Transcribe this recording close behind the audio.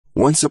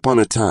Once upon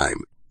a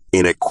time,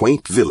 in a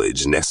quaint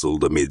village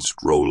nestled amidst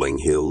rolling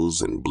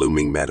hills and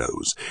blooming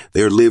meadows,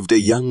 there lived a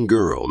young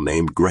girl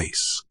named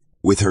Grace,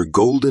 with her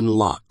golden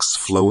locks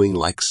flowing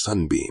like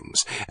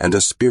sunbeams and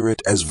a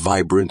spirit as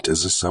vibrant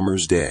as a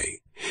summer's day.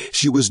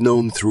 She was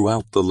known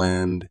throughout the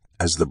land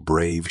as the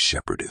Brave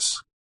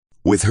Shepherdess.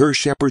 With her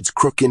shepherd's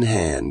crook in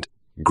hand,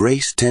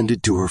 Grace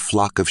tended to her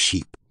flock of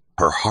sheep,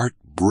 her heart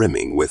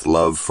brimming with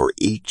love for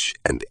each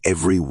and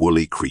every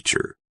woolly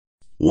creature.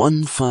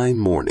 One fine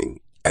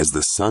morning, as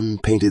the sun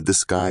painted the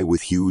sky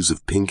with hues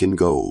of pink and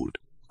gold,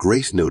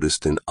 Grace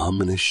noticed an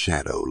ominous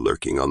shadow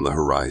lurking on the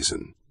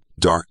horizon.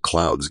 Dark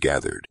clouds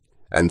gathered,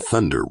 and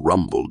thunder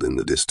rumbled in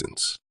the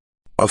distance.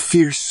 A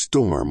fierce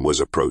storm was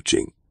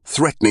approaching,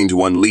 threatening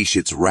to unleash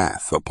its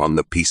wrath upon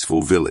the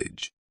peaceful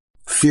village.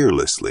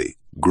 Fearlessly,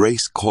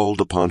 Grace called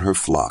upon her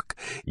flock,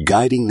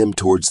 guiding them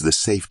towards the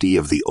safety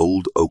of the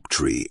old oak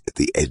tree at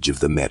the edge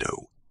of the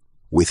meadow.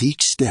 With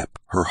each step,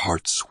 her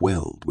heart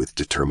swelled with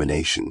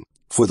determination,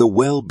 for the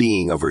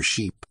well-being of her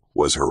sheep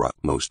was her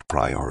utmost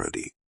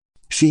priority.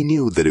 She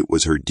knew that it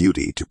was her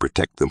duty to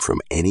protect them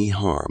from any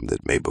harm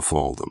that may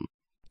befall them.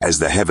 As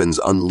the heavens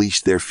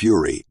unleashed their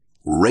fury,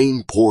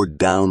 rain poured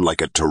down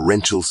like a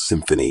torrential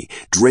symphony,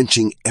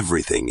 drenching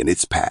everything in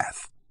its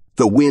path.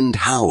 The wind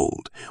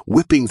howled,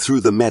 whipping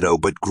through the meadow,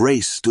 but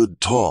Grace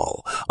stood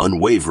tall,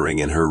 unwavering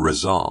in her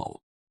resolve.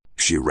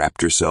 She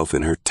wrapped herself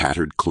in her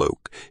tattered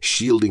cloak,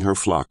 shielding her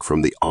flock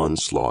from the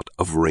onslaught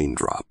of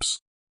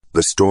raindrops.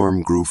 The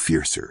storm grew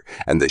fiercer,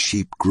 and the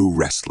sheep grew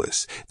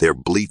restless, their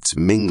bleats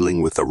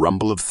mingling with the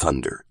rumble of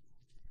thunder.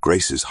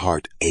 Grace's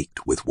heart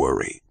ached with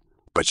worry,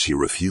 but she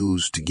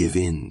refused to give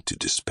in to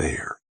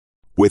despair.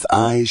 With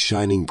eyes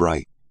shining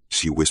bright,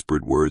 she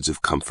whispered words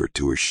of comfort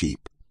to her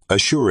sheep,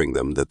 assuring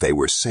them that they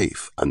were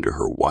safe under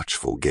her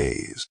watchful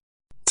gaze.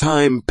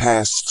 Time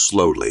passed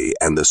slowly,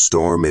 and the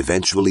storm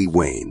eventually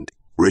waned,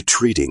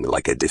 retreating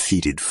like a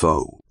defeated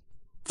foe.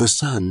 The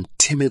sun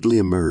timidly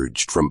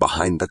emerged from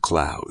behind the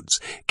clouds,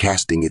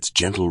 casting its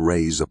gentle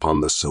rays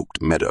upon the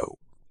soaked meadow.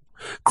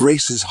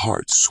 Grace's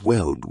heart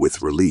swelled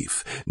with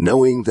relief,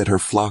 knowing that her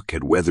flock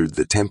had weathered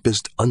the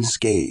tempest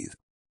unscathed.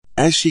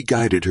 As she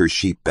guided her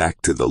sheep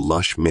back to the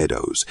lush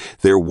meadows,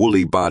 their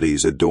woolly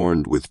bodies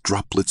adorned with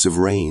droplets of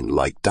rain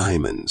like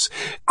diamonds,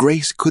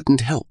 Grace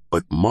couldn't help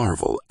but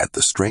marvel at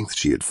the strength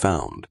she had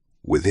found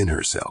within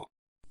herself.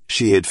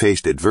 She had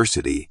faced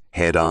adversity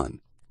head-on,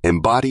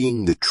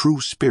 embodying the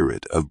true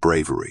spirit of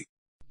bravery.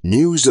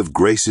 News of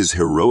Grace's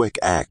heroic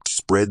act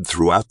spread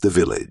throughout the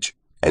village,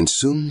 and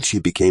soon she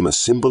became a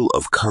symbol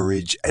of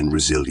courage and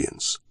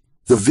resilience.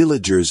 The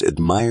villagers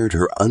admired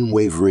her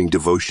unwavering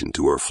devotion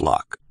to her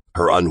flock,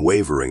 her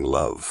unwavering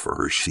love for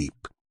her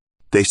sheep.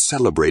 They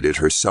celebrated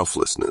her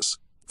selflessness,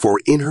 for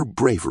in her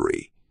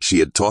bravery she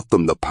had taught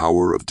them the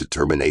power of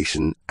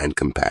determination and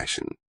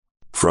compassion.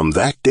 From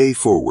that day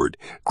forward,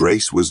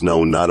 Grace was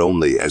known not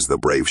only as the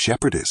Brave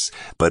Shepherdess,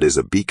 but as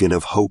a beacon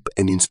of hope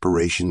and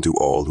inspiration to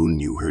all who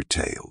knew her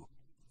tale.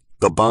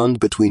 The bond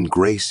between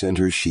Grace and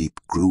her sheep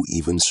grew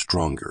even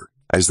stronger,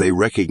 as they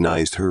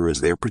recognized her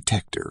as their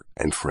protector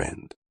and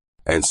friend.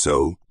 And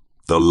so,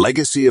 the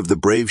legacy of the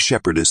Brave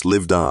Shepherdess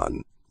lived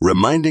on,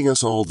 reminding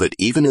us all that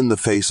even in the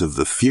face of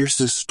the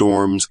fiercest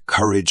storms,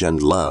 courage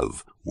and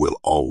love will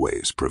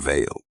always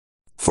prevail.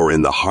 For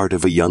in the heart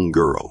of a young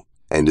girl,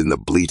 and in the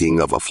bleating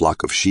of a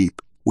flock of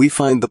sheep, we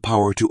find the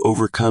power to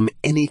overcome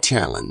any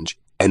challenge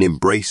and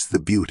embrace the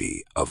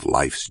beauty of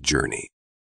life's journey.